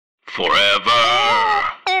Forever.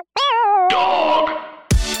 Dog.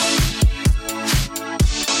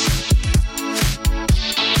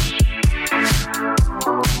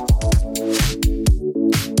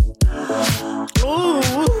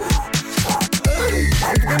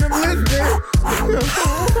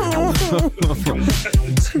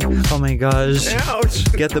 Oh my gosh.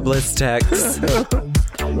 Ouch. Get the Blistex.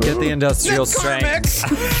 Get the industrial strength.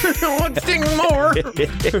 One thing more.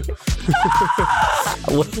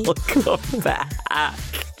 Welcome back.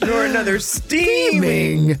 For another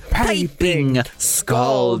steaming, Piping,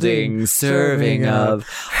 scalding serving of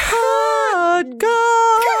hot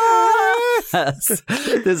goss.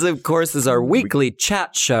 This, of course, is our weekly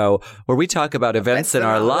chat show where we talk about events in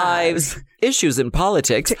our lives, issues in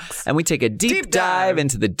politics, and we take a deep dive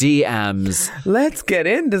into the DMs. Let's get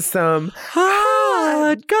into some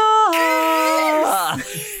Hot goss.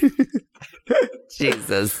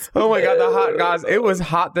 Jesus. Oh my God, the hot goss. It was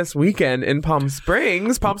hot this weekend in Palm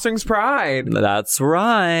Springs Pride. That's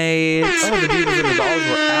right. Oh, the divas and the dolls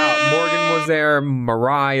were out. Morgan was there,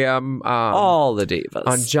 Mariah, All the divas.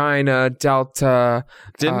 Angina, Delta.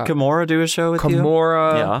 Didn't Kimura do a show with you?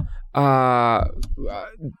 Kimura. Yeah.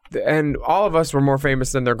 And all of us were more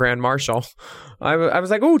famous than their Grand Marshal. I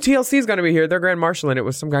was like, oh, TLC is going to be here. Their Grand Marshal. And it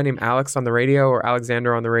was some guy named Alex on the radio or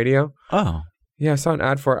Alexander on the radio. Oh. Yeah, I saw an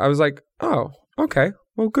ad for it. I was like, oh, okay.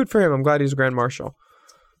 Well, good for him. I'm glad he's a Grand Marshal.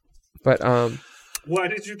 But why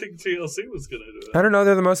did you think TLC was going to do it? I don't know.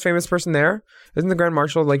 They're the most famous person there. Isn't the Grand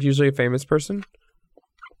Marshal like usually a famous person?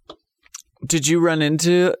 Did you run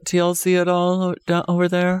into TLC at all over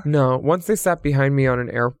there? No. Once they sat behind me on an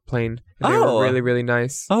airplane. And they were really, really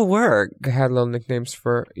nice. Oh, work. They had little nicknames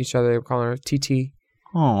for each other. They were calling her TT.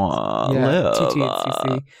 Oh, Yeah, TT and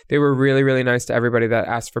CC. They were really, really nice to everybody that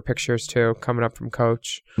asked for pictures too, coming up from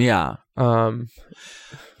Coach. Yeah.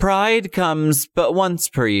 Pride comes but once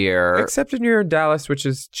per year. Except if you're in Dallas, which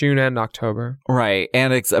is June and October. Right.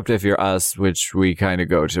 And except if you're us, which we kind of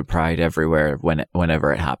go to Pride everywhere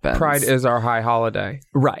whenever it happens. Pride is our high holiday.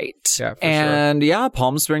 Right. Yeah, for and yeah,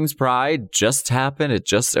 Palm Springs Pride just happened. It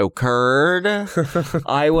just occurred.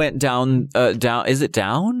 I went down, is it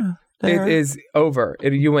down? There? It is over.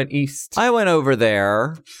 You went east. I went over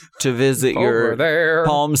there to visit your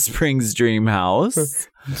Palm Springs dream house.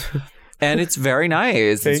 And it's very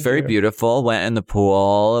nice. It's very beautiful. Went in the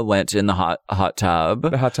pool. Went in the hot tub.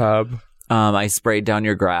 The hot tub. I sprayed down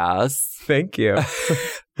your grass. Thank you.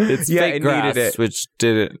 It's fake it grass, needed it. which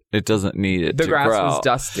doesn't need it The to grass grow. was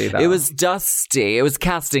dusty, though. It was dusty. It was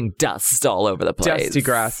casting dust all over the place. Dusty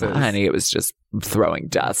grasses. Honey, it was just throwing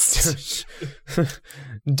dust.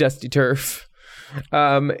 Dusty turf.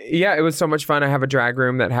 Yeah, it was so much fun. I have a drag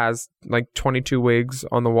room that has like 22 wigs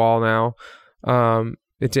on the wall now.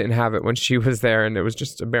 It didn't have it when she was there, and it was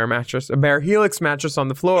just a bare Helix mattress on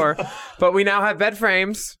the floor. But we now have bed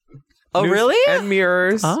frames. Oh, really? And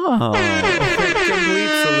mirrors. Oh. Complete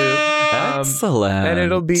salute. Excellent. And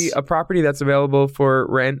it'll be a property that's available for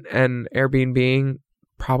rent and Airbnb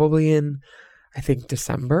probably in, I think,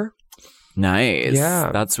 December. Nice.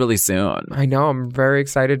 Yeah. That's really soon. I know. I'm very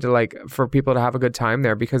excited to for people to have a good time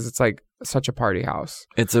there because it's like such a party house.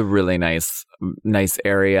 It's a really nice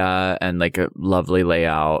area and like a lovely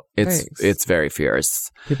layout. It's very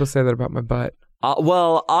fierce. People say that about my butt.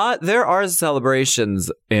 There are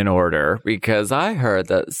celebrations in order because I heard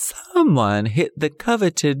that someone hit the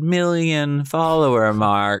coveted 1 million follower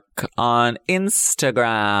mark on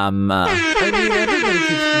Instagram. I mean, everybody keeps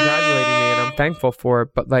congratulating me and I'm thankful for it,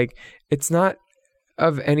 but it's not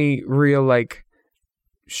of any real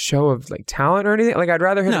show of talent or anything. I'd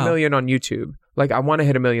rather hit 1 million on YouTube. I want to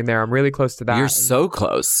hit 1 million there. I'm really close to that. You're so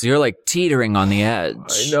close. You're teetering on the edge.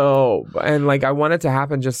 I know. And I want it to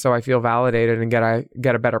happen just so I feel validated and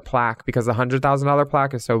get a better plaque because the $100,000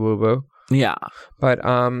 plaque is so boo-boo. Yeah. But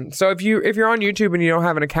so if you're on YouTube and you don't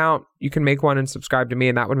have an account, you can make one and subscribe to me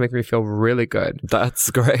and that would make me feel really good. That's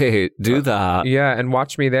great. Do that. Yeah, and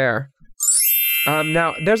watch me there.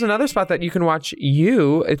 Now, there's another spot that you can watch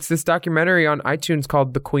you. It's this documentary on iTunes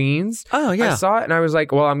called The Queens. Oh, yeah. I saw it and I was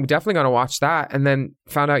like, well, I'm definitely going to watch that. And then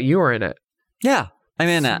found out you were in it. Yeah, I'm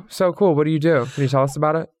in it. So cool. What do you do? Can you tell us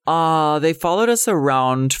about it? They followed us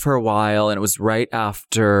around for a while and it was right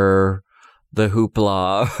after the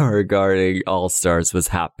hoopla regarding All Stars was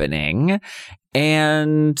happening.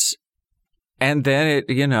 And then it,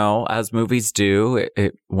 as movies do,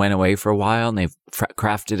 it went away for a while and they've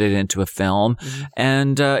crafted it into a film. Mm-hmm.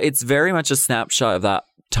 And it's very much a snapshot of that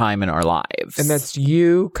time in our lives. And that's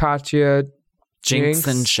you, Katya, Jinx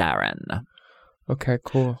and Sharon. Okay,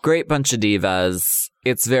 cool. Great bunch of divas.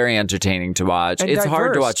 It's very entertaining to watch. And it's diverse.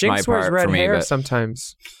 hard to watch Jinx my wears part red for me. hair But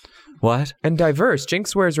sometimes. What? And diverse.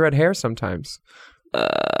 Jinx wears red hair sometimes.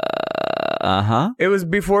 Uh-huh. It was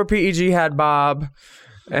before PEG had Bob,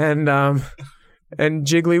 and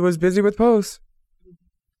Jiggly was busy with Pose.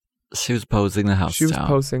 She was posing the house She was down.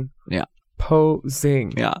 posing. Yeah.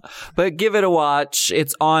 Posing. Yeah. But give it a watch.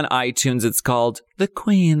 It's on iTunes. It's called The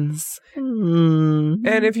Queens. And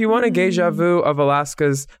if you want a deja vu of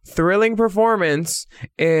Alaska's thrilling performance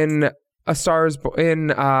in Justice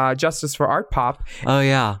for Art Pop, Oh,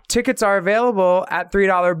 yeah. tickets are available at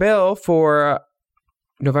 $3 bill for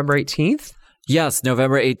November 18th. Yes,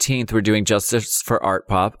 November 18th, we're doing Justice for Art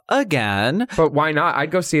Pop again. But why not?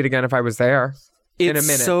 I'd go see it again if I was there. In a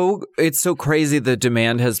minute. It's so crazy. The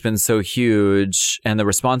demand has been so huge and the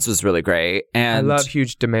response was really great. And I love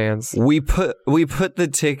huge demands. we put the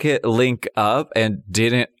ticket link up and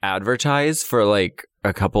didn't advertise for like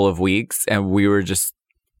a couple of weeks, and we were just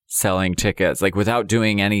selling tickets like without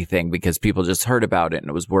doing anything because people just heard about it and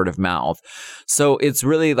it was word of mouth. So it's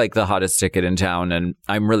really like the hottest ticket in town, and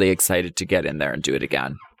I'm really excited to get in there and do it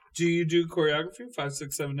again. Do you do choreography? 5,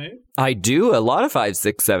 6, 7, 8? I do a lot of 5,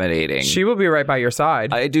 6, 7, 8ing. She will be right by your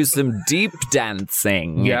side. I do some deep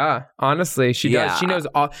dancing. Yeah, honestly, she does. Yeah. She knows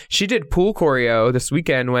all. She did pool choreo this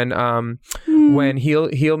weekend when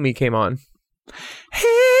Heal Me came on.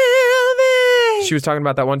 Heal me. She was talking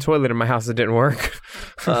about that one toilet in my house that didn't work.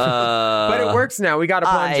 But it works now. We got a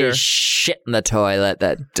plunger. I shit in the toilet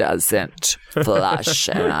that doesn't flush,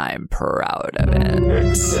 and I'm proud of it.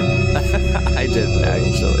 I did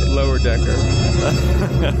actually. Lower decker.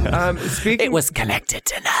 Speaking, It was connected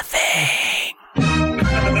to nothing.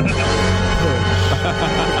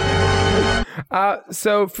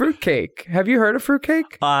 so fruitcake. Have you heard of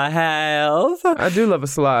fruitcake? I have. I do love a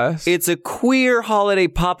slice. It's a queer holiday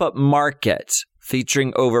pop-up market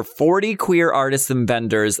featuring over 40 queer artists and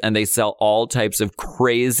vendors, and they sell all types of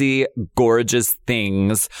crazy, gorgeous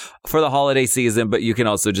things for the holiday season, but you can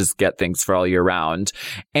also just get things for all year round.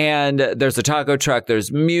 And there's a taco truck,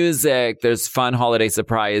 there's music, there's fun holiday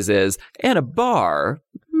surprises, and a bar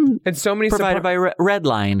and so many provided by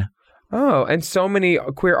Redline. Oh, and so many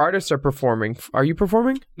queer artists are performing. Are you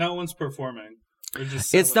performing? No one's performing. We're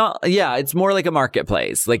just It's selling. not, yeah, it's more like a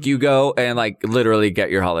marketplace. Like you go and like literally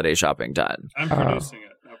get your holiday shopping done. I'm producing it,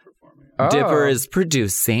 not performing it. Oh. Dipper is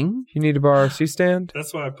producing. You need to borrow a C-stand?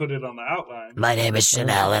 That's why I put it on the outline. My name is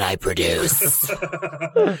Chanel and I produce.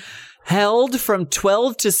 Held from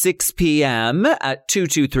 12 to 6 p.m. at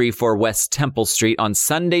 2234 West Temple Street on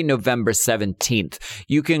Sunday, November 17th.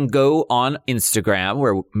 You can go on Instagram,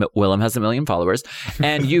 where Willem has 1 million followers,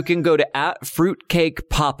 and you can go to @Fruitcake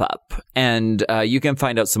Pop-Up, and you can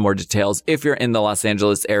find out some more details. If you're in the Los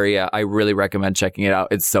Angeles area, I really recommend checking it out.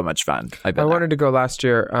 It's so much fun. I wanted to go last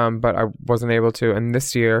year, but I wasn't able to. And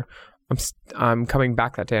this year, I'm coming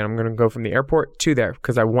back that day, and I'm going to go from the airport to there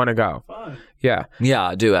because I want to go. Fun. Yeah.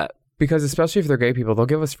 Yeah, do it. Because especially if they're gay people, they'll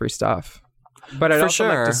give us free stuff. But I'd For also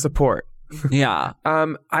like sure. to support. Yeah.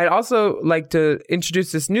 I'd also like to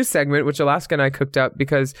introduce this new segment, which Alaska and I cooked up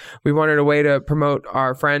because we wanted a way to promote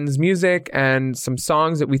our friends' music and some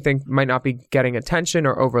songs that we think might not be getting attention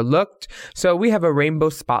or overlooked. So we have a Rainbow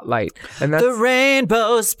Spotlight. And that's, The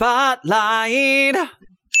Rainbow Spotlight.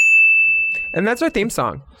 and that's our theme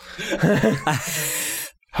song.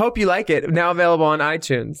 Hope you like it. Now available on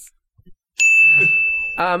iTunes.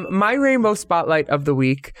 My Rainbow Spotlight of the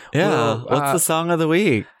week. Yeah. will, What's the song of the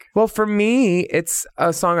week? Well, for me, it's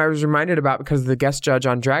a song I was reminded about because of the guest judge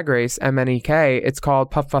on Drag Race, MNEK. It's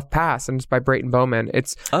called Puff Puff Pass, and it's by Brayton Bowman.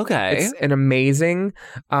 It's an amazing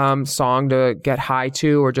song to get high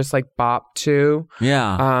to or just like bop to.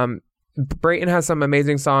 Yeah. Brayton has some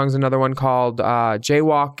amazing songs. Another one called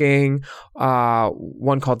Jaywalking.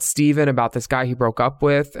 One called Steven about this guy he broke up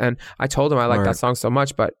with. And I told him I liked that song so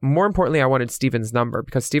much. But more importantly, I wanted Steven's number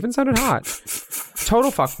because Steven sounded hot.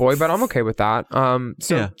 Total fuckboy, but I'm okay with that.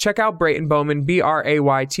 Check out Brayton Bowman,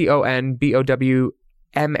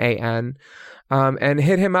 BraytonBowman, and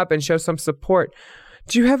hit him up and show some support.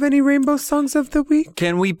 Do you have any rainbow songs of the week?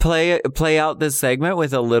 Can we play out this segment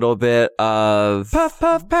with a little bit of Puff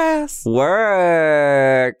Puff Pass?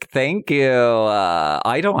 Work. Thank you.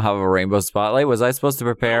 I don't have a rainbow spotlight. Was I supposed to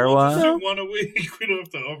prepare We'll just one? do one a week. We don't have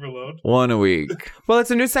to overload. One a week. Well, it's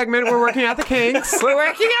a new segment. We're working out the kinks. We're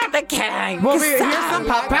working out the kinks. Well, here's some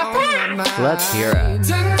Puff Puff Pass. Let's hear it.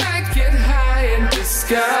 Tonight, get high and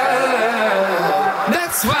discuss.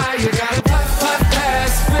 That's why you gotta puff, puff,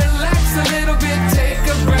 pass. Relax a little bit, take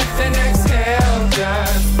a breath and exhale.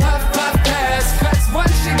 Just puff, puff, pass. 'Cause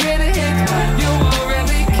once you get a hit, you won't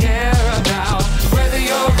really care about whether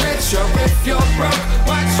you're rich or if you're broke.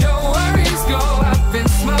 Watch your worries go up in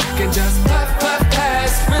smoke and just puff, puff,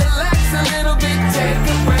 pass. Relax a little bit, take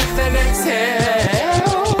a breath and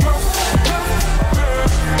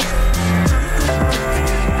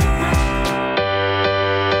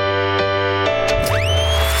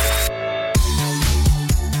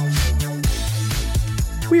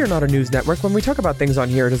not a news network. When we talk about things on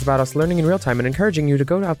here, it is about us learning in real time and encouraging you to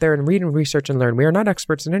go out there and read and research and learn. We are not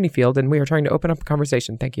experts in any field, and we are trying to open up a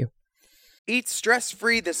conversation. Thank you. Eat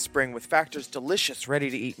stress-free this spring with Factor's delicious,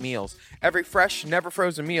 ready-to-eat meals. Every fresh,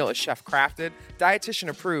 never-frozen meal is chef-crafted,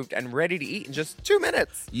 dietitian-approved, and ready to eat in just 2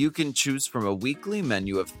 minutes. You can choose from a weekly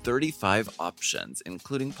menu of 35 options,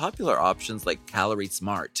 including popular options like Calorie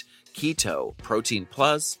Smart, Keto, Protein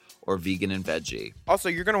Plus, or vegan and veggie. Also,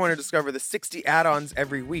 you're going to want to discover the 60 add-ons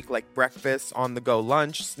every week, like breakfast, on-the-go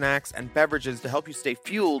lunch, snacks, and beverages to help you stay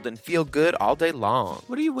fueled and feel good all day long.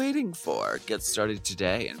 What are you waiting for? Get started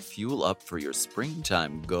today and fuel up for your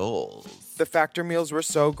springtime goals. The Factor meals were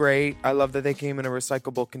so great. I love that they came in a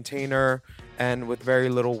recyclable container and with very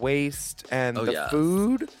little waste. And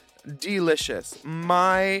food, delicious.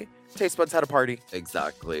 My taste buds had a party.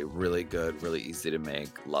 Exactly. Really good, really easy to make.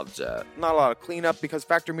 Loved it. Not a lot of cleanup because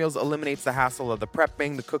Factor Meals eliminates the hassle of the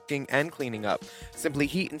prepping, the cooking, and cleaning up. Simply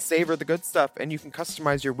heat and savor the good stuff, and you can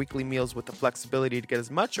customize your weekly meals with the flexibility to get as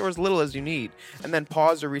much or as little as you need, and then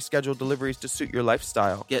pause or reschedule deliveries to suit your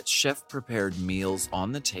lifestyle. Get chef-prepared meals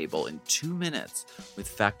on the table in 2 minutes with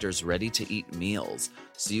Factor's ready-to-eat meals,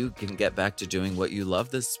 so you can get back to doing what you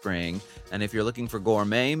love this spring. And if you're looking for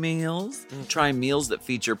gourmet meals, try meals that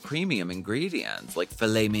feature premium ingredients like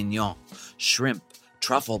filet mignon, shrimp,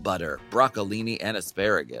 truffle butter, broccolini, and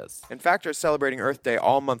asparagus. And Factor is celebrating Earth Day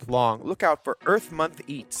all month long. Look out for Earth Month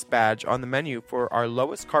Eats badge on the menu for our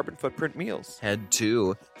lowest carbon footprint meals. Head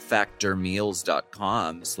to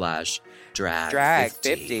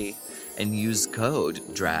factormeals.com/drag50 and use code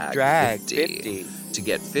DRAG50 to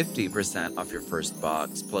get 50% off your first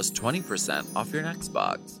box plus 20% off your next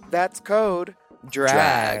box. That's code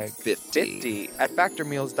DRAG50 at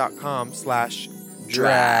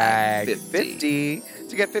factormeals.com/drag50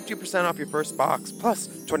 to get 50% off your first box plus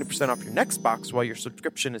 20% off your next box while your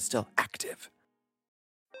subscription is still active.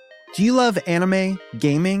 Do you love anime,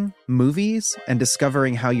 gaming, movies, and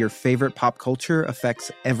discovering how your favorite pop culture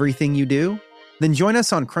affects everything you do? Then join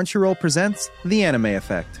us on Crunchyroll Presents The Anime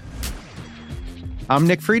Effect. I'm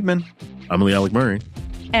Nick Friedman. I'm Lee Alec Murray.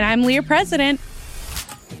 And I'm Leah President.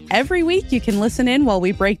 Every week, you can listen in while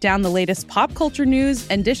we break down the latest pop culture news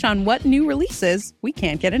and dish on what new releases we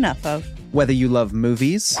can't get enough of. Whether you love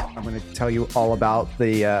movies, I'm going to tell you all about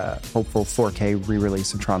the hopeful 4K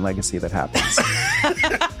re-release of Tron Legacy that happens.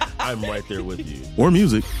 I'm right there with you. Or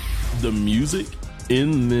music. The music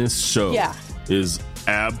in this show is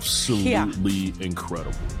absolutely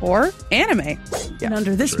incredible. Or anime. And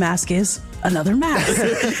under this mask is another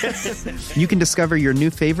mask. You can discover your new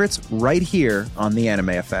favorites right here on The Anime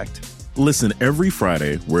Effect. Listen every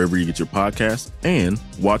Friday wherever you get your podcast and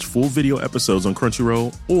watch full video episodes on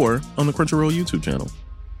Crunchyroll or on the Crunchyroll YouTube channel.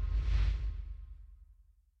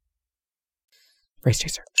 Race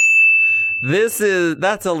Chaser.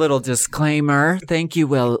 That's a little disclaimer. Thank you,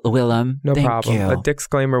 Willem. No Thank problem. you. A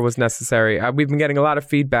disclaimer was necessary. We've been getting a lot of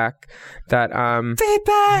feedback that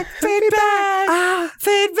Feedback.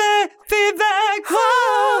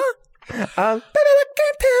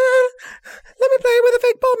 Let me play with a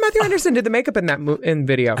fake ball. Matthew Anderson did the makeup in that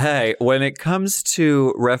video. Hey, when it comes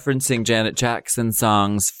to referencing Janet Jackson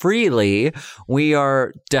songs freely, we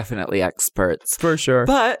are definitely experts. For sure.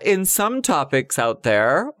 But in some topics out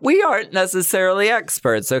there, we aren't necessarily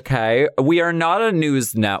experts, okay? We are not a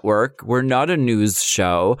news network. We're not a news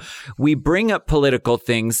show. We bring up political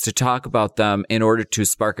things to talk about them in order to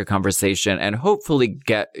spark a conversation and hopefully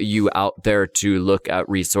get you out there to look at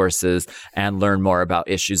resources and learn more about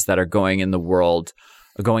issues that are going on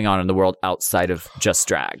in the world outside of just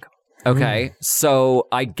drag. Okay. So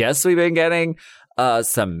I guess we've been getting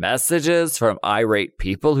some messages from irate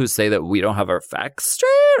people who say that we don't have our facts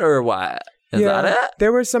straight, or what? Is that it?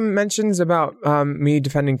 There were some mentions about me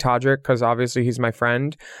defending Todrick because obviously he's my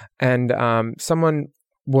friend, and someone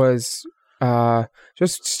was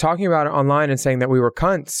just talking about it online and saying that we were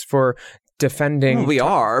cunts for defending. Well, we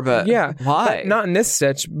are, but why? But not in this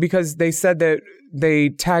stitch, because they said that they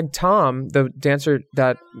tagged Tom, the dancer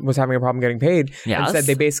that was having a problem getting paid, and said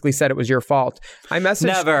they basically said it was your fault. I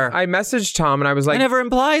messaged Tom and I was like, I never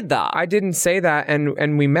implied that. I didn't say that,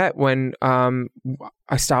 and we met when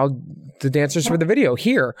I styled the dancers for the video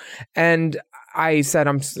here, and I said,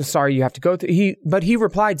 I'm sorry you have to go through. But he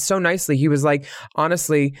replied so nicely. He was like,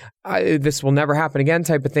 honestly, this will never happen again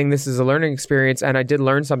type of thing. This is a learning experience. And I did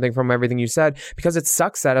learn something from everything you said, because it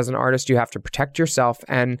sucks that as an artist, you have to protect yourself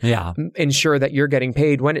and ensure that you're getting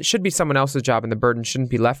paid when it should be someone else's job and the burden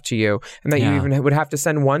shouldn't be left to you. And that you even would have to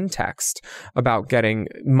send one text about getting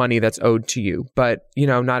money that's owed to you. But,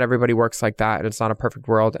 not everybody works like that. And it's not a perfect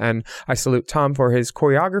world. And I salute Tom for his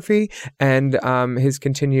choreography and his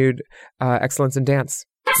continued excellence in dance.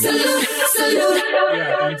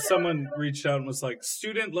 Yeah, and someone reached out and was like,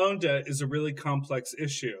 student loan debt is a really complex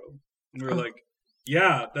issue. And we were like,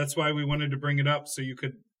 yeah, that's why we wanted to bring it up so you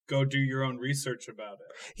could go do your own research about it.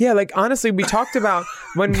 Yeah, like honestly, we talked about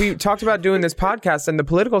when we talked about doing this podcast and the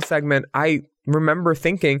political segment, I remember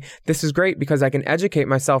thinking this is great because I can educate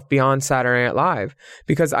myself beyond Saturday Night Live,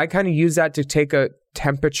 because I kind of use that to take a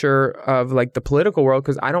temperature of like the political world,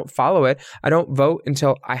 because I don't follow it. I don't vote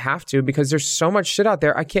until I have to, because there's so much shit out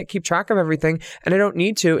there. I can't keep track of everything, and I don't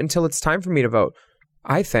need to until it's time for me to vote,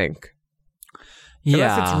 I think.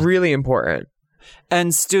 Unless it's really important.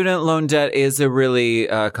 And student loan debt is a really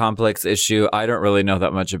complex issue. I don't really know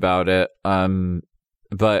that much about it.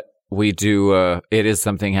 But we do, it is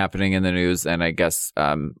something happening in the news, and I guess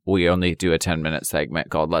we only do a 10-minute segment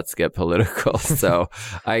called Let's Get Political. So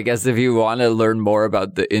I guess if you want to learn more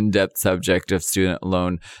about the in-depth subject of student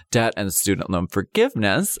loan debt and student loan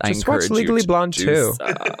forgiveness, I encourage watch Legally you to Blonde do too.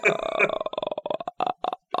 So.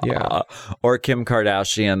 Yeah. Or Kim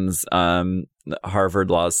Kardashian's Harvard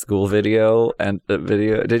Law School video.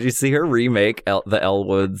 Did you see her remake the Elle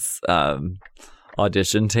Woods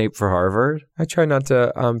audition tape for Harvard? I try not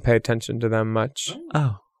to pay attention to them much.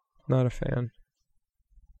 Oh. Not a fan.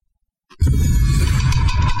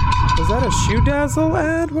 Was that a Shoe Dazzle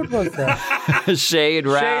ad? What was that? Shade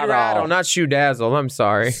Rattle. Shade Rattle, not Shoe Dazzle. I'm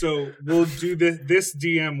sorry. So we'll do this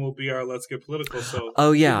DM will be our Let's Get Political. So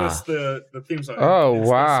oh yeah, give us the theme song. Oh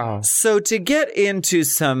wow. So to get into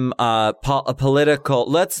some political,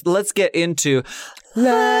 let's get into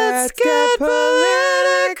Let's get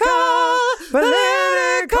political.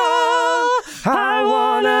 I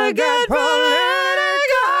wanna get political.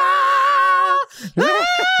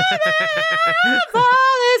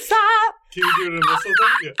 Can you do it in a whistle thing?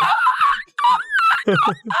 Yeah.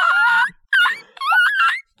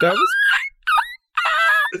 That was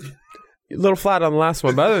a little flat on the last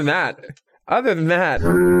one, but other than that.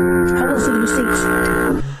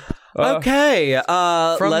 Okay,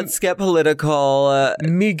 let's get political.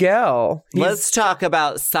 Miguel. Let's talk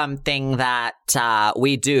about something that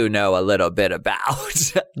we do know a little bit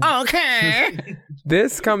about. Okay.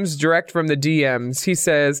 This comes direct from the DMs. He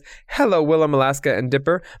says, "Hello, Willem, Alaska, and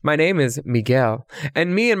Dipper. My name is Miguel,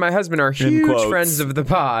 and me and my husband are huge friends of the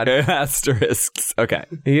pod." Asterisks. Okay.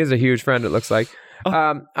 He is a huge friend, it looks like.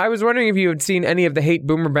 I was wondering if you had seen any of the hate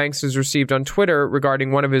Boomer Banks has received on Twitter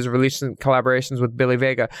regarding one of his recent collaborations with Billy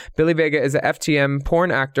Vega. Billy Vega is a FTM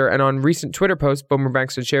porn actor, and on recent Twitter posts, Boomer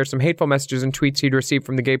Banks had shared some hateful messages and tweets he'd received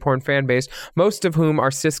from the gay porn fan base, most of whom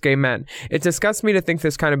are cis gay men. It disgusts me to think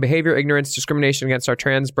this kind of behavior, ignorance, discrimination against our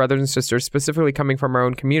trans brothers and sisters, specifically coming from our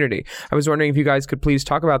own community. I was wondering if you guys could please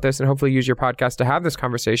talk about this and hopefully use your podcast to have this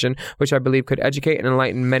conversation, which I believe could educate and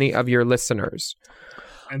enlighten many of your listeners.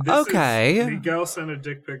 And this is, Miguel sent a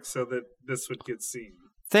dick pic so that this would get seen.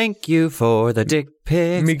 Thank you for the dick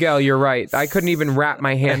pics. Miguel, you're right. I couldn't even wrap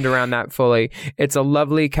my hand around that fully. It's a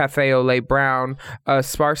lovely cafe au lait brown, a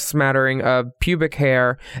sparse smattering of pubic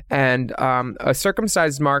hair, and a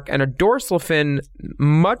circumcised mark, and a dorsal fin,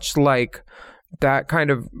 much like that kind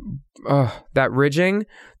of, that ridging.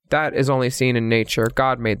 That is only seen in nature.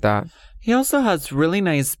 God made that. He also has really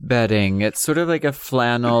nice bedding. It's sort of like a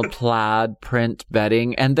flannel plaid print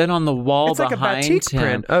bedding, and then on the wall behind like a batik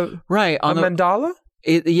him, print. right on a mandala.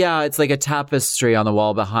 It's like a tapestry on the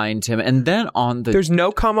wall behind him, and then on the there's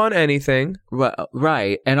no cum on anything.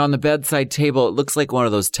 Right, and on the bedside table, it looks like one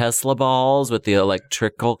of those Tesla balls with the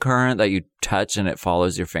electrical current that you touch and it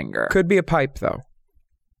follows your finger. Could be a pipe though.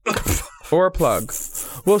 Or a plug.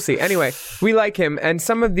 We'll see. Anyway, we like him, and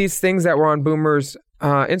some of these things that were on Boomer's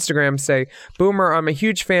Instagram say, "Boomer, I'm a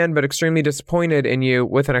huge fan, but extremely disappointed in you,"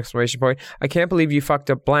 with an exclamation point. "I can't believe you fucked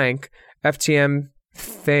up blank. FTM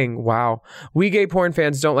thing. Wow. We gay porn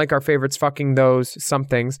fans don't like our favorites fucking those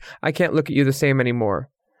somethings. I can't look at you the same anymore."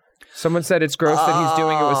 Someone said it's gross that he's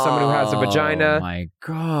doing it with someone who has a vagina. Oh my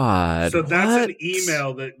God. So that's an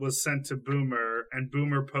email that was sent to Boomer, and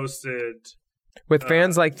Boomer posted... With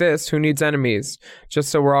fans like this, who needs enemies? Just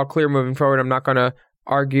so we're all clear moving forward, I'm not going to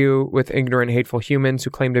argue with ignorant, hateful humans who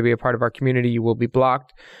claim to be a part of our community. You will be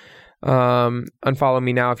blocked. Unfollow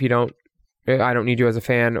me now if you don't. I don't need you as a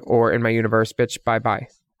fan or in my universe, bitch. Bye-bye.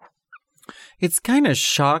 It's kind of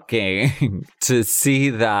shocking to see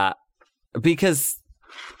that, because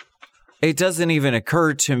it doesn't even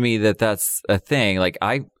occur to me that that's a thing. Like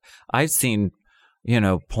I've seen,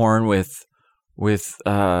 porn with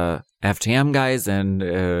FTM guys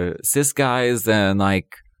and cis guys, and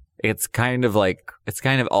like it's kind of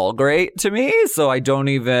all great to me. So I don't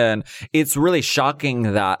even. It's really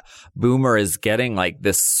shocking that Boomer is getting like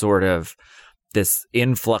this sort of this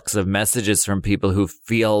influx of messages from people who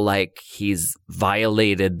feel like he's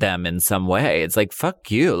violated them in some way. It's like, fuck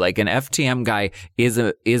you. Like, an FTM guy is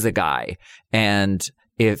a guy. And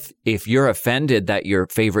if you're offended that your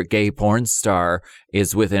favorite gay porn star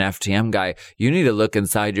is with an FTM guy, you need to look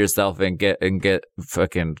inside yourself and get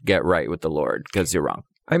right with the Lord, because you're wrong.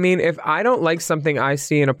 I mean, if I don't like something I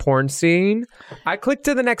see in a porn scene, I click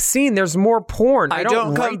to the next scene. There's more porn. I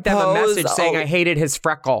don't write them a message saying I hated his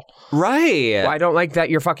freckle. Right. I don't like that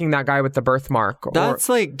you're fucking that guy with the birthmark. That's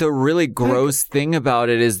like the really gross thing about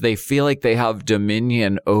it, is they feel like they have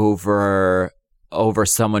dominion over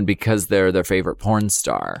someone because they're their favorite porn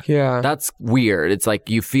star. Yeah. That's weird. It's like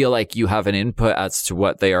you feel like you have an input as to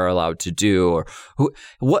what they are allowed to do or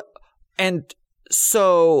what. And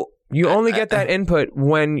so you only get that input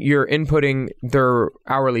when you're inputting their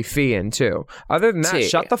hourly fee in too. Other than that,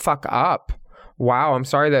 shut the fuck up. Wow, I'm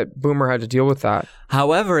sorry that Boomer had to deal with that.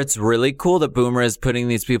 However, it's really cool that Boomer is putting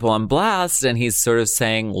these people on blast, and he's sort of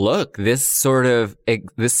saying, look, this sort of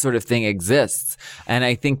thing exists. And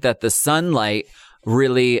I think that the sunlight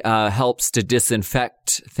really helps to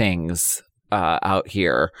disinfect things out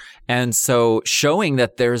here. And so showing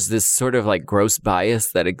that there's this sort of like gross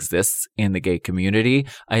bias that exists in the gay community,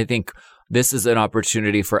 I think this is an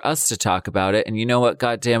opportunity for us to talk about it. And you know what?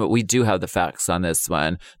 God damn it, we do have the facts on this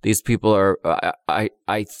one. These people are, I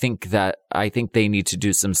think they need to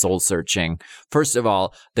do some soul searching. First of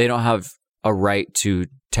all, they don't have a right to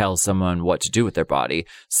tell someone what to do with their body.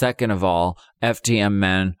 Second of all, FTM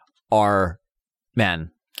men are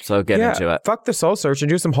men. So get into it. Fuck the soul search and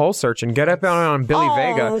do some hole search and get up on Billy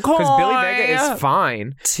Vega, because Billy Vega is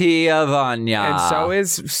fine. Tia Vanya. And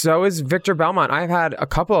so is Victor Belmont. I've had a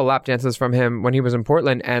couple of lap dances from him when he was in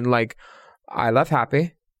Portland, and like I left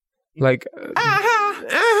happy. Like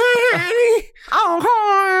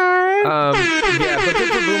but good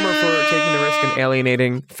for Boomer for taking the risk and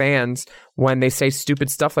alienating fans when they say stupid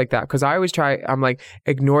stuff like that. Because I always I'm like,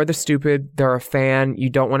 ignore the stupid. They're a fan. You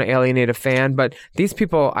don't want to alienate a fan. But these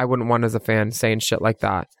people, I wouldn't want as a fan saying shit like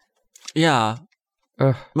that. Yeah.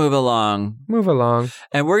 Move along.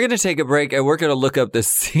 And we're going to take a break, and we're going to look up this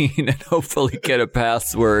scene and hopefully get a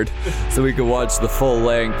password so we can watch the full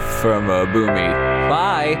length from Boomy.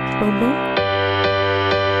 Bye. Boom.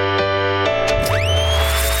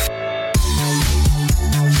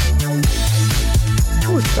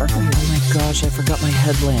 Oh, it's dark in here. Oh my gosh, I forgot my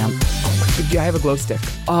headlamp. I have a glow stick.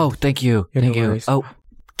 Oh, thank you. Thank you. Oh.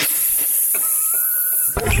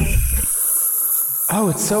 Oh,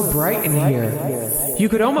 it's so bright in here. You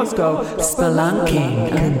could almost go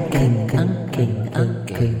spelunking.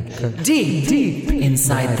 Deep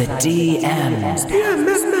inside the DMs.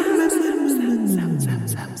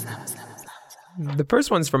 The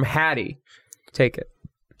first one's from Hattie. Take it.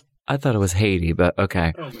 I thought it was Haiti, but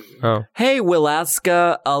okay. Oh. Hey,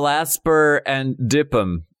 Willaska, Alasper, and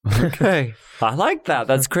Dipham. Okay. I like that.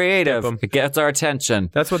 That's creative. It gets our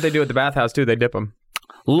attention. That's what they do at the bathhouse, too. They dip them.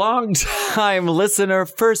 Long-time listener,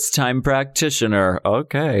 first-time practitioner.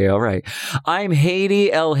 Okay, all right. I'm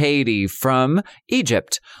Haiti El Haiti from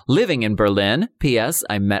Egypt, living in Berlin. P.S.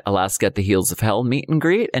 I met Alaska at the Heels of Hell meet and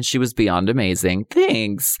greet, and she was beyond amazing.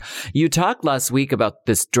 Thanks. You talked last week about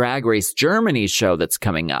this Drag Race Germany show that's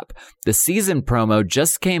coming up. The season promo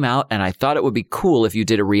just came out, and I thought it would be cool if you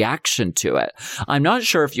did a reaction to it. I'm not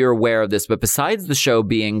sure if you're aware of this, but besides the show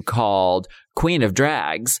being called Queen of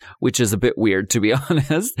Drags, which is a bit weird to be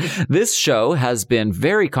honest, this show has been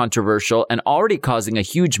very controversial and already causing a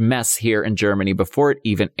huge mess here in Germany before it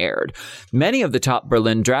even aired. Many of the top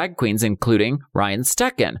Berlin drag queens, including Ryan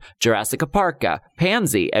Stecken, Jurassica Parka,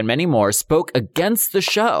 Pansy, and many more, spoke against the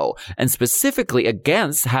show, and specifically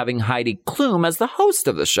against having Heidi Klum as the host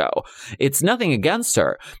of the show. It's nothing against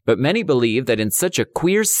her, but many believe that in such a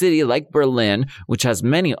queer city like Berlin, which has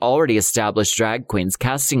many already established drag queens,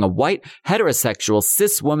 casting a white heterosexual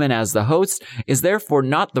cis woman as the host is therefore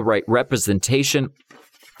not the right representation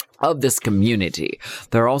of this community.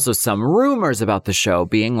 There are also some rumors about the show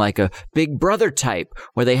being like a Big Brother type,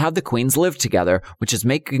 where they have the queens live together, which is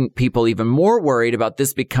making people even more worried about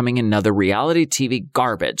this becoming another reality TV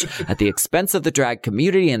garbage at the expense of the drag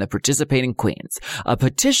community and the participating queens. A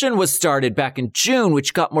petition was started back in June,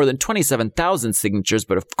 which got more than 27,000 signatures,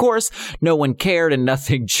 but of course, no one cared and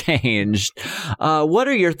nothing changed. What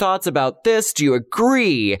are your thoughts about this? Do you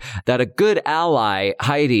agree that a good ally,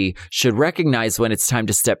 Heidi, should recognize when it's time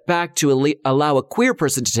to step back back to allow a queer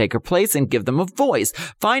person to take her place and give them a voice.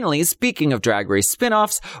 Finally, speaking of Drag Race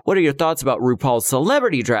spin-offs, what are your thoughts about RuPaul's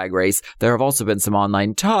Celebrity Drag Race? There have also been some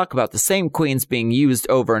online talk about the same queens being used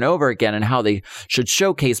over and over again and how they should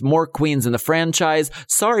showcase more queens in the franchise.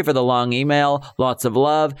 Sorry for the long email. Lots of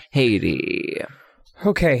love, Haiti.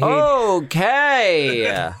 Okay.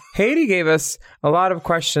 Okay. Haiti gave us a lot of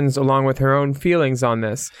questions along with her own feelings on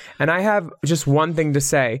this. And I have just one thing to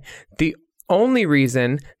say. The only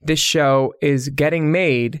reason this show is getting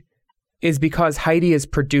made is because Heidi is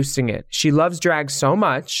producing it. She loves drag so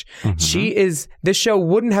much. This show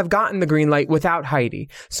wouldn't have gotten the green light without Heidi.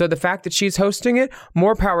 So the fact that she's hosting it,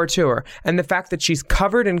 more power to her. And the fact that she's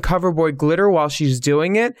covered in Coverboy glitter while she's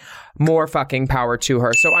doing it, more fucking power to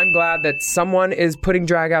her. So I'm glad that someone is putting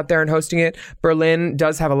drag out there and hosting it. Berlin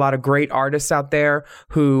does have a lot of great artists out there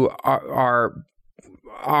who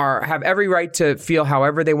have every right to feel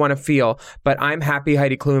however they want to feel, but I'm happy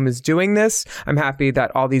Heidi Klum is doing this. I'm happy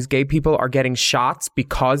that all these gay people are getting shots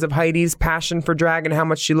because of Heidi's passion for drag and how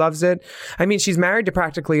much she loves it. I mean, she's married to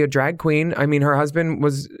practically a drag queen. I mean, her husband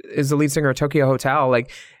is the lead singer of Tokyo Hotel.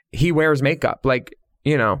 Like, he wears makeup. Like,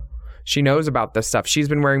 you know, she knows about this stuff. She's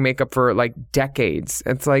been wearing makeup for like decades.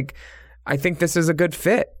 It's like, I think this is a good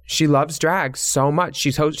fit. She loves drag so much.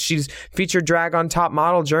 She's featured drag on Top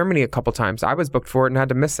Model Germany a couple times. I was booked for it and had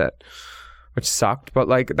to miss it, which sucked. But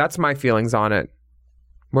like, that's my feelings on it.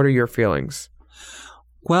 What are your feelings?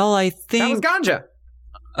 Well, I think that was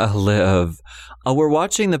Ganja. Liv. We're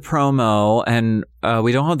watching the promo and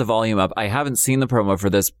we don't have the volume up. I haven't seen the promo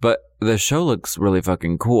for this, but the show looks really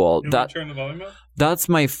fucking cool. Turn the volume up? That's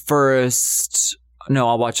my first. No,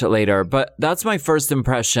 I'll watch it later. But that's my first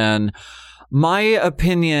impression. My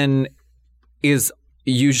opinion is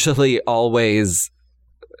usually always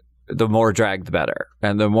the more drag, the better.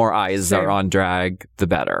 And the more eyes are on drag, the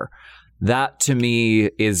better. That, to me,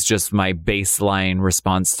 is just my baseline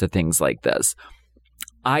response to things like this.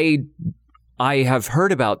 I have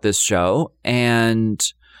heard about this show, and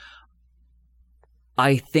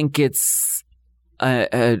I think it's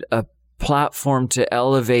a platform to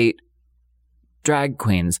elevate drag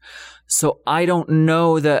queens. So I don't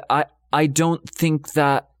know that I don't think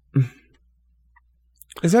that.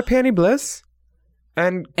 Is that Panty Bliss?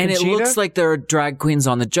 And it looks like there are drag queens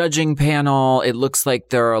on the judging panel. It looks like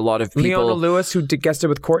there are a lot of people. Leona Lewis, who guested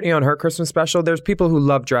with Courtney on her Christmas special. There's people who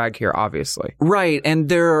love drag here, obviously. Right. And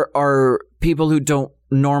there are people who don't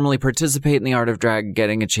normally participate in the art of drag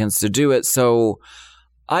getting a chance to do it. So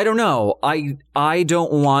I don't know. I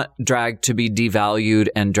don't want drag to be devalued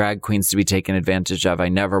and drag queens to be taken advantage of. I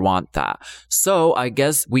never want that. So I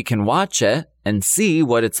guess we can watch it and see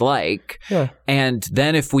what it's like. Yeah. And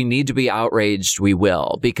then if we need to be outraged, we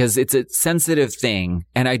will, because it's a sensitive thing.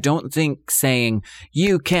 And I don't think saying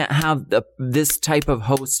you can't have this type of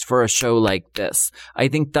host for a show like this, I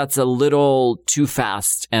think that's a little too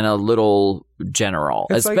fast and a little general,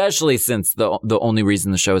 it's especially since the only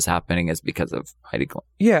reason the show is happening is because of Heidi Klum.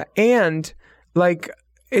 Yeah. And like,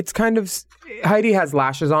 it's kind of, Heidi has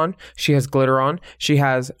lashes on. She has glitter on. She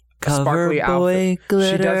has sparkly outfit.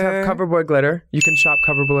 Glitter. She does have Coverboy glitter. You can shop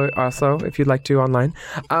Coverboy also if you'd like to online.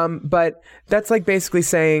 But that's like basically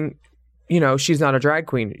saying, you know, she's not a drag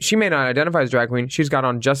queen. She may not identify as a drag queen. She's got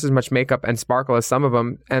on just as much makeup and sparkle as some of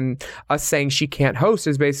them. And us saying she can't host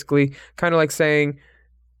is basically kind of like saying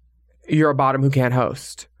you're a bottom who can't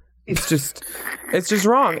host. It's just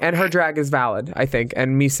wrong. And her drag is valid, I think.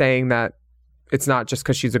 And me saying that it's not just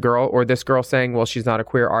because she's a girl, or this girl saying, well, she's not a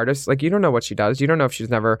queer artist. Like, you don't know what she does. You don't know if she's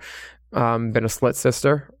never been a slit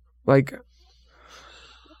sister. Like,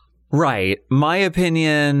 right. My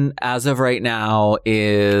opinion as of right now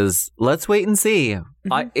is let's wait and see.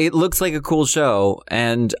 Mm-hmm. It looks like a cool show,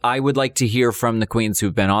 and I would like to hear from the queens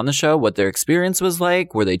who've been on the show what their experience was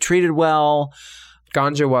like. Were they treated well?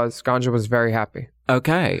 Ganja was very happy.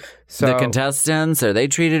 Okay. So the contestants, are they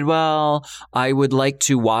treated well? I would like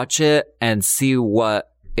to watch it and see what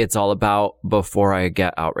it's all about before I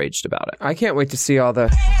get outraged about it. I can't wait to see all the...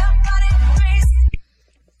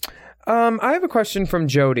 I have a question from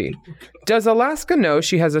Jody. Does Alaska know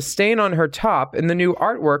she has a stain on her top in the new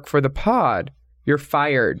artwork for the pod? You're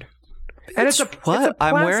fired. And it's a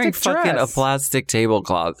I'm wearing dress. fucking a plastic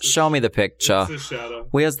tablecloth. Show me the picture. It's a shadow.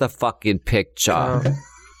 Where's the fucking picture?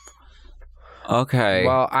 Okay.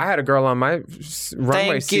 Well, I had a girl on my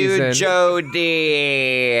runway Thank you, season.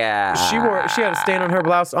 Jody. She had a stain on her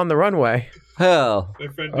blouse on the runway. Who? Oh,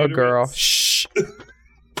 girl. Shh.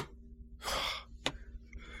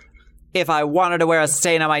 If I wanted to wear a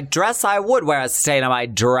stain on my dress, I would wear a stain on my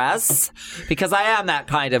dress. Because I am that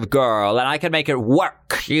kind of girl, and I can make it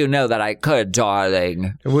work. You know that I could,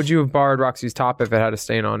 darling. Would you have borrowed Roxy's top if it had a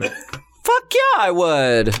stain on it? Fuck yeah, I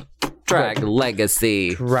would. Drag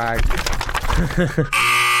legacy. Drag.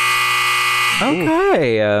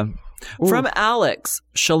 Okay. From Alex,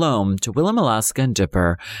 shalom to Willem, Alaska, and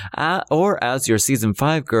Dipper, or as your season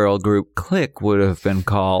 5 girl group Click would have been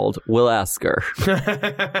called, Willasker.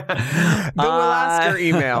 The Willasker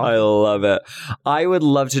email. I love it. I would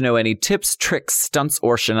love to know any tips, tricks, stunts,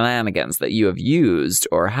 or shenanigans that you have used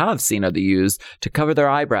or have seen other used to cover their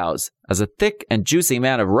eyebrows. As a thick and juicy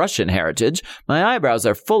man of Russian heritage, my eyebrows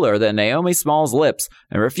are fuller than Naomi Smalls' lips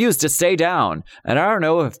and refuse to stay down. And I don't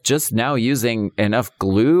know if just now using enough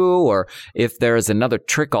glue or if there is another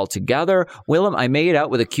trick altogether. Willem, I made out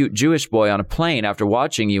with a cute Jewish boy on a plane after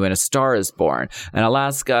watching you in A Star is Born. And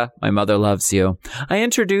Alaska, my mother loves you. I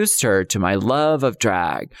introduced her to my love of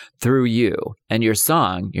drag through you and your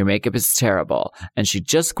song, Your Makeup is Terrible. And she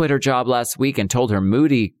just quit her job last week and told her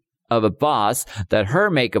moody of a boss that her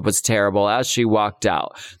makeup was terrible as she walked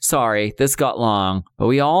out. Sorry, this got long, but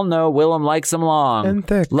we all know Willem likes them long. And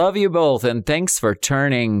thick. Love you both, and thanks for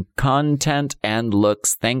turning content and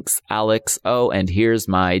looks. Thanks, Alex. Oh, and here's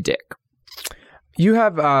my dick. You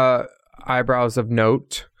have eyebrows of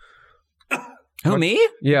note. Who, me?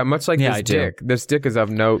 Yeah, much like Yeah, I this do. dick. This dick is of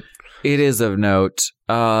note. It is of note.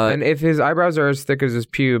 And if his eyebrows are as thick as his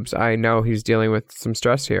pubes, I know he's dealing with some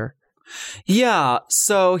stress here. Yeah,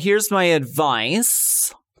 so here's my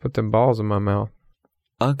advice. Put them balls in my mouth.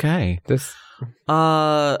 Okay. This.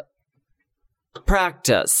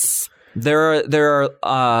 Practice. There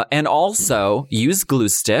are, and also use glue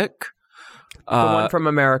stick. The one from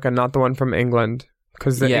America, not the one from England.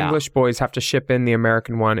 Because the Yeah. English boys have to ship in the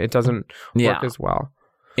American one. It doesn't work as well.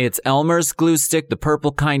 It's Elmer's glue stick. The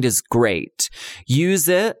purple kind is great. Use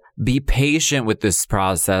it. Be patient with this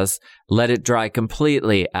process. Let it dry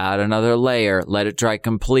completely. Add another layer. Let it dry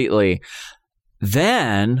completely.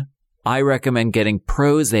 Then I recommend getting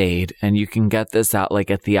Pros-Aid, and you can get this at like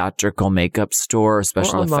a theatrical makeup store or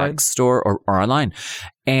special effects store or online.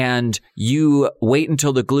 And you wait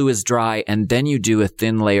until the glue is dry, and then you do a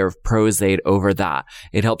thin layer of Pros-Aid over that.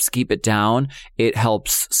 It helps keep it down. It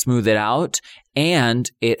helps smooth it out, and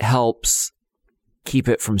it helps keep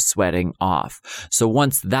it from sweating off. So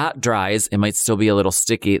once that dries, it might still be a little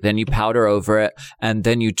sticky. Then you powder over it, and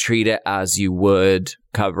then you treat it as you would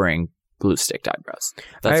covering glue stick eyebrows.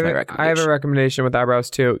 That's my recommendation. I have a recommendation with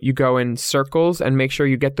eyebrows too. You go in circles and make sure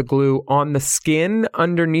you get the glue on the skin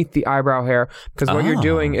underneath the eyebrow hair, because what you're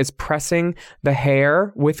doing is pressing the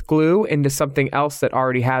hair with glue into something else that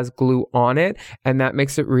already has glue on it, and that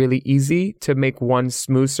makes it really easy to make one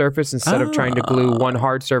smooth surface instead of trying to glue one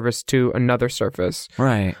hard surface to another surface.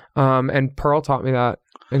 Right. And Pearl taught me that,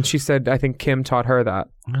 and she said I think Kim taught her that.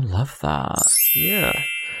 I love that. Yeah.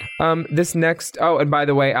 This next... Oh, and by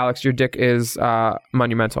the way, Alex, your dick is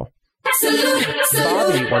monumental.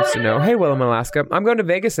 Bobby wants to know, hey, Willem, Alaska, I'm going to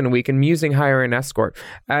Vegas in a week and musing hiring an escort.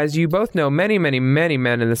 As you both know, many, many, many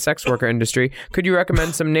men in the sex worker industry. Could you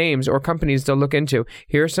recommend some names or companies to look into?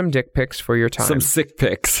 Here are some dick pics for your time. Some sick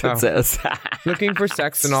pics, it says. Looking for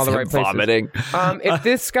sex in all the right places. Vomiting. If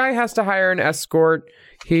this guy has to hire an escort,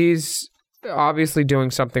 he's obviously doing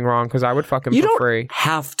something wrong, because I would fuck him for free. You don't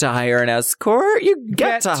have to hire an escort. You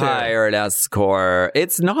get to hire an escort.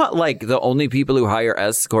 It's not like the only people who hire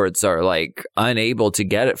escorts are like unable to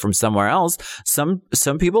get it from somewhere else. Some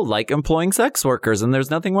people like employing sex workers, and there's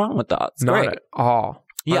nothing wrong with that. It's Not great. at all.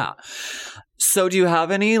 Yeah. So do you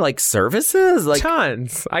have any like services? Like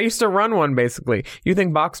tons. I used to run one, basically. You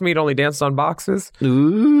think Box Meat only danced on boxes?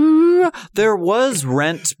 Ooh, there was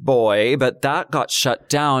Rent Boy, but that got shut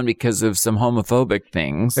down because of some homophobic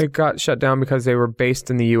things. It got shut down because they were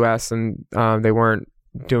based in the U.S. and they weren't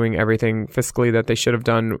doing everything fiscally that they should have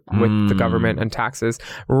done with the government and taxes.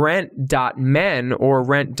 Rent.men or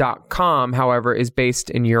rent.com, however, is based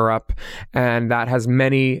in Europe, and that has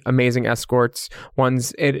many amazing escorts.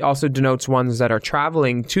 It also denotes ones that are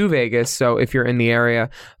traveling to Vegas. So if you're in the area,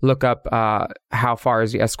 look up how far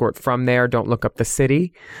is the escort from there. Don't look up the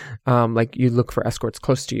city. Like you look for escorts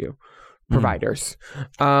close to you. Providers.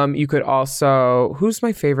 You could also, who's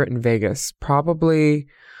my favorite in Vegas? Probably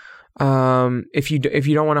if you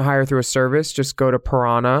don't want to hire through a service, just go to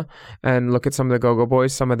Piranha and look at some of the Go-Go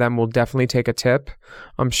Boys. Some of them will definitely take a tip,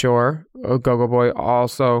 I'm sure. A Go-Go Boy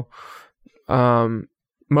also,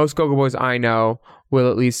 most Go-Go Boys I know will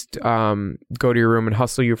at least go to your room and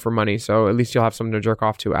hustle you for money. So at least you'll have something to jerk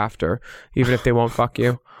off to after, even if they won't fuck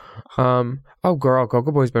you. Oh girl,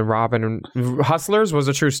 Go-Go Boy's been robbing, and Hustlers was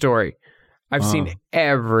a true story. I've seen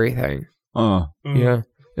everything. Yeah,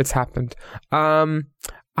 it's happened. So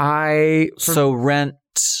rent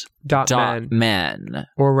 .men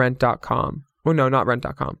or rent.com. Well, no, not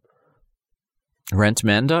rent.com.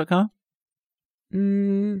 Rentmen.com?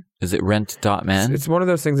 Is it rent.men? It's one of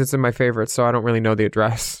those things that's in my favorites, so I don't really know the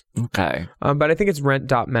address. Okay. But I think it's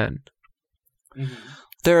rent.men. Mm-hmm.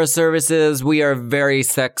 There are services. We are very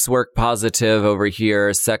sex work positive over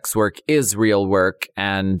here. Sex work is real work,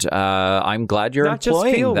 and I'm glad you're not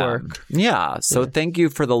employing just feel them. work. Yeah. So thank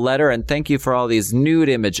you for the letter, and thank you for all these nude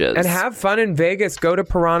images. And have fun in Vegas. Go to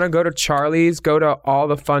Piranha. Go to Charlie's. Go to all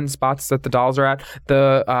the fun spots that the dolls are at.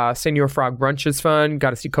 The Senor Frog brunch is fun.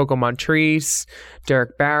 Got to see Coco Montrese,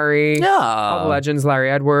 Derek Barry. Yeah. All the legends.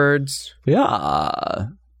 Larry Edwards. Yeah.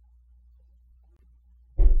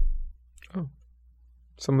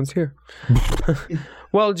 Someone's here.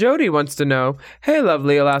 Well, Jody wants to know, hey,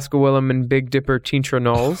 lovely Alaska Willem and Big Dipper Tintra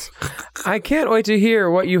Knowles. I can't wait to hear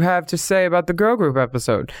what you have to say about the girl group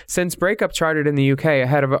episode. Since Breakup charted in the UK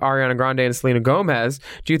ahead of Ariana Grande and Selena Gomez,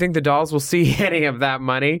 do you think the dolls will see any of that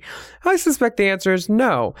money? I suspect the answer is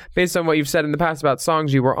no, based on what you've said in the past about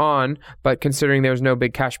songs you were on, but considering there's no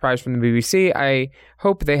big cash prize from the BBC, I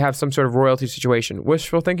hope they have some sort of royalty situation.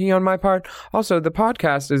 Wishful thinking on my part. Also, the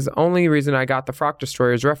podcast is the only reason I got the Frock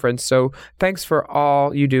Destroyers reference, so thanks for all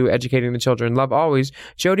you do educating the children. Love always,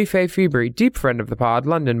 Jody Faye Feebury, deep friend of the pod,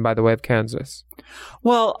 London by the way of Kansas.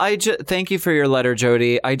 Well, thank you for your letter,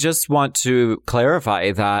 Jody. I just want to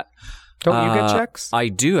clarify that. Don't you get checks? I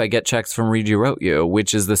do. I get checks from Read You Wrote You,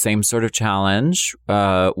 which is the same sort of challenge.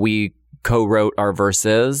 We co-wrote our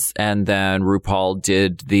verses, and then RuPaul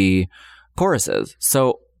did the choruses.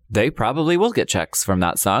 So they probably will get checks from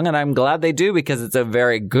that song, and I'm glad they do because it's a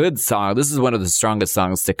very good song. This is one of the strongest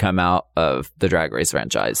songs to come out of the Drag Race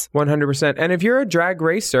franchise. 100%. And if you're a drag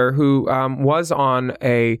racer who was on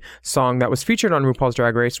a song that was featured on RuPaul's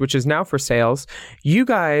Drag Race, which is now for sales, you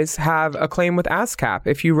guys have a claim with ASCAP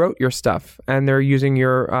if you wrote your stuff and they're using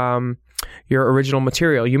your original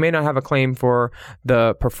material. You may not have a claim for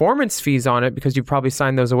the performance fees on it because you probably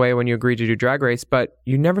signed those away when you agreed to do Drag Race, but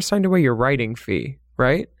you never signed away your writing fee,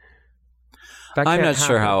 right? I'm not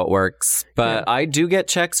sure how it works, but I do get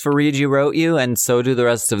checks for Read You Wrote You, and so do the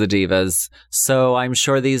rest of the divas. So I'm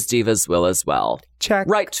sure these divas will as well. Check.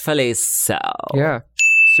 Rightfully so. Yeah.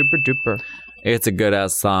 Super duper. It's a good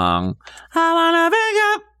ass song. I wanna pick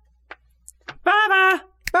up. Bye bye.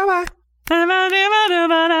 Bye bye.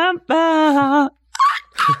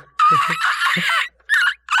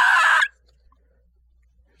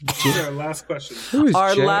 Our last question.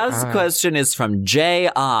 Our last question is from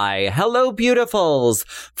J.I. Hello, beautifuls.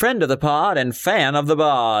 Friend of the pod and fan of the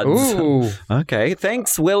bods. Ooh. Okay.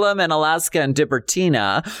 Thanks, Willem and Alaska and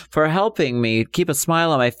Dippertina, for helping me keep a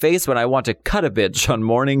smile on my face when I want to cut a bitch on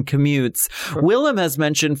morning commutes. Willem has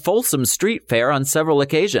mentioned Folsom Street Fair on several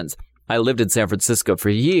occasions. I lived in San Francisco for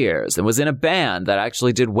years and was in a band that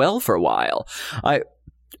actually did well for a while. I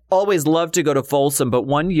always loved to go to Folsom, but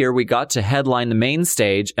one year we got to headline the main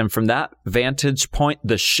stage, and from that vantage point,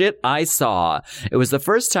 the shit I saw. It was the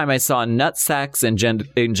first time I saw nut sacks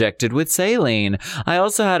injected with saline. I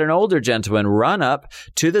also had an older gentleman run up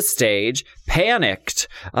to the stage, panicked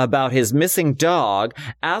about his missing dog,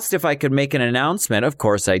 asked if I could make an announcement. Of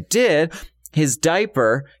course I did. His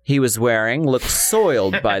diaper he was wearing looked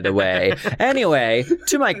soiled, by the way. Anyway,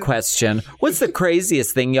 to my question, what's the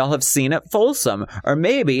craziest thing y'all have seen at Folsom? Or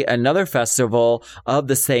maybe another festival of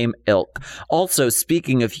the same ilk. Also,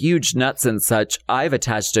 speaking of huge nuts and such, I've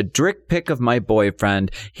attached a dick pic of my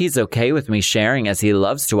boyfriend. He's okay with me sharing as he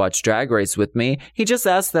loves to watch Drag Race with me. He just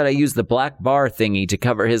asked that I use the black bar thingy to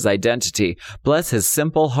cover his identity. Bless his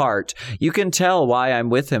simple heart. You can tell why I'm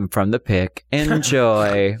with him from the pic.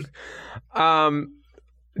 Enjoy.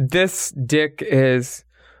 This dick is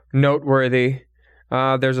noteworthy.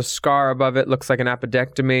 There's a scar above it, looks like an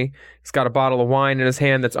appendectomy. He's got a bottle of wine in his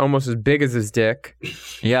hand that's almost as big as his dick.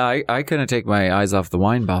 Yeah, I couldn't take my eyes off the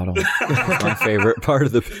wine bottle. That's my favorite part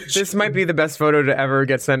of the picture. This might be the best photo to ever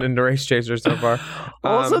get sent into Race Chaser so far.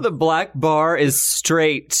 Also, the black bar is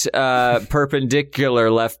straight, perpendicular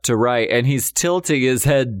left to right, and he's tilting his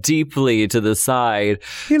head deeply to the side.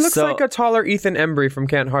 He looks like a taller Ethan Embry from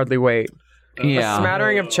Can't Hardly Wait. Yeah. A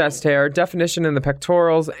smattering of chest hair, definition in the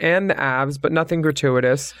pectorals and the abs, but nothing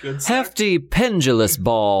gratuitous. Hefty, pendulous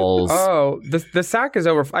balls. Oh, the sack is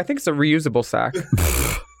over. I think it's a reusable sack,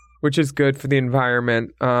 which is good for the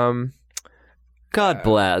environment. God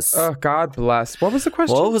bless. Oh, God bless. What was the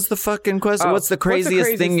question? What was the fucking question? What's the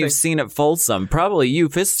craziest thing you've seen at Folsom? Probably you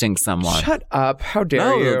fisting someone. Shut up. How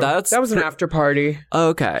dare you? That was an after party.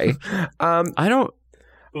 Okay.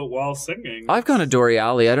 but while singing. I've gone to Dory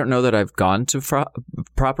Alley. I don't know that I've gone to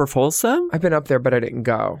proper Folsom. I've been up there, but I didn't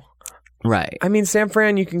go. Right. I mean, San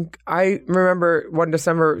Fran, I remember one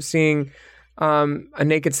December seeing a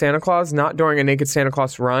naked Santa Claus, not during a naked Santa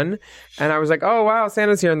Claus run. And I was like, oh, wow,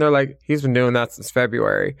 Santa's here. And they're like, he's been doing that since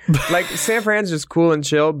February. Like, San Fran's just cool and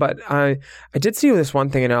chill. But I did see this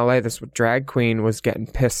one thing in LA. This drag queen was getting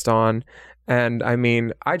pissed on. And I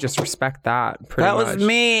mean, I just respect that pretty much. That was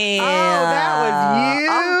me. Oh,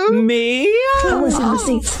 that was you? Me? That was in the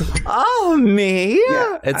seats. Oh, me?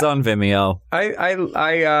 Yeah. It's on Vimeo.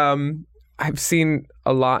 I've seen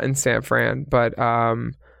a lot in San Fran, but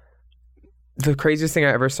the craziest thing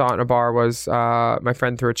I ever saw in a bar was my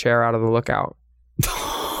friend threw a chair out of the Lookout.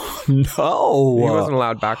 No. He wasn't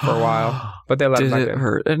allowed back for a while, but they let him back in. Did it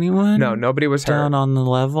hurt anyone? No, nobody was hurt. Down on the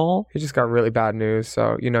level? He just got really bad news,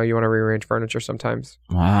 so you want to rearrange furniture sometimes.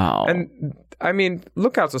 Wow. And I mean,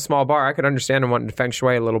 Lookout's a small bar. I could understand him wanting to feng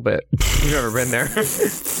shui a little bit. You've never been there.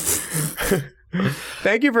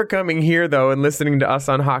 Thank you for coming here, though, and listening to us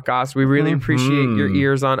on Hot Goss. We really appreciate your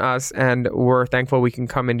ears on us, and we're thankful we can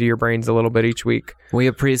come into your brains a little bit each week. We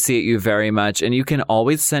appreciate you very much, and you can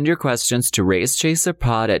always send your questions to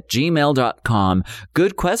racechaserpod@gmail.com.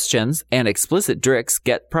 Good questions and explicit drinks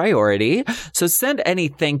get priority, so send any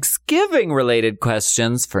Thanksgiving-related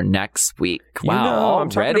questions for next week. Wow, I'm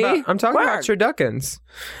talking about turduckins.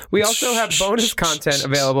 We also have bonus content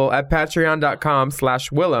available at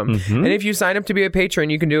patreon.com/Willem. And if you sign up to be a patron,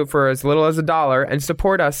 you can do it for as little as $1 and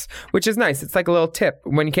support us, which is nice. It's like a little tip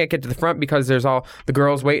when you can't get to the front because there's all the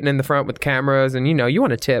girls waiting in the front with cameras and, you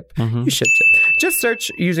want to tip. You should tip. Just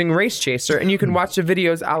search using Race Chaser and you can watch the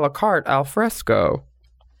videos a la carte al fresco.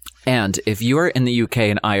 And if you are in the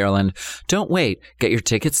UK and Ireland, don't wait. Get your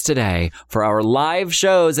tickets today for our live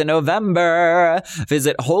shows in November.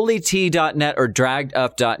 Visit holytea.net or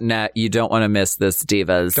draggedup.net. You don't want to miss this,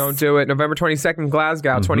 divas. Don't do it. November 22nd,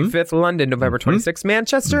 Glasgow. 25th, London. November 26th,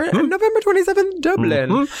 Manchester. And November 27th,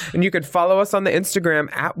 Dublin. And you can follow us on the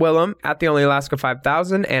Instagram at Willem, at The Only Alaska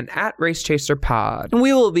 5000, and at Race Chaser Pod. And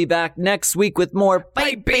we will be back next week with more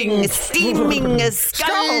piping, steaming,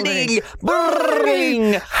 scalding,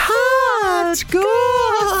 burning, hot goss.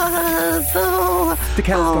 Oh, the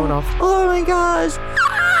kettle's going off. Oh my gosh.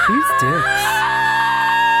 These dicks.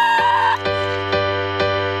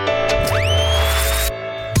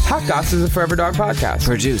 Hot Goss is a Forever Dog podcast.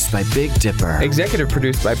 Produced by Big Dipper. Executive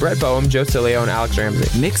produced by Brett Boehm, Joe Cilio, and Alex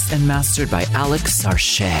Ramsey. Mixed and mastered by Alex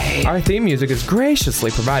Sarche. Our theme music is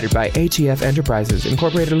graciously provided by ATF Enterprises,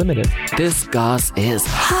 Incorporated Limited. This goss is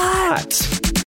hot.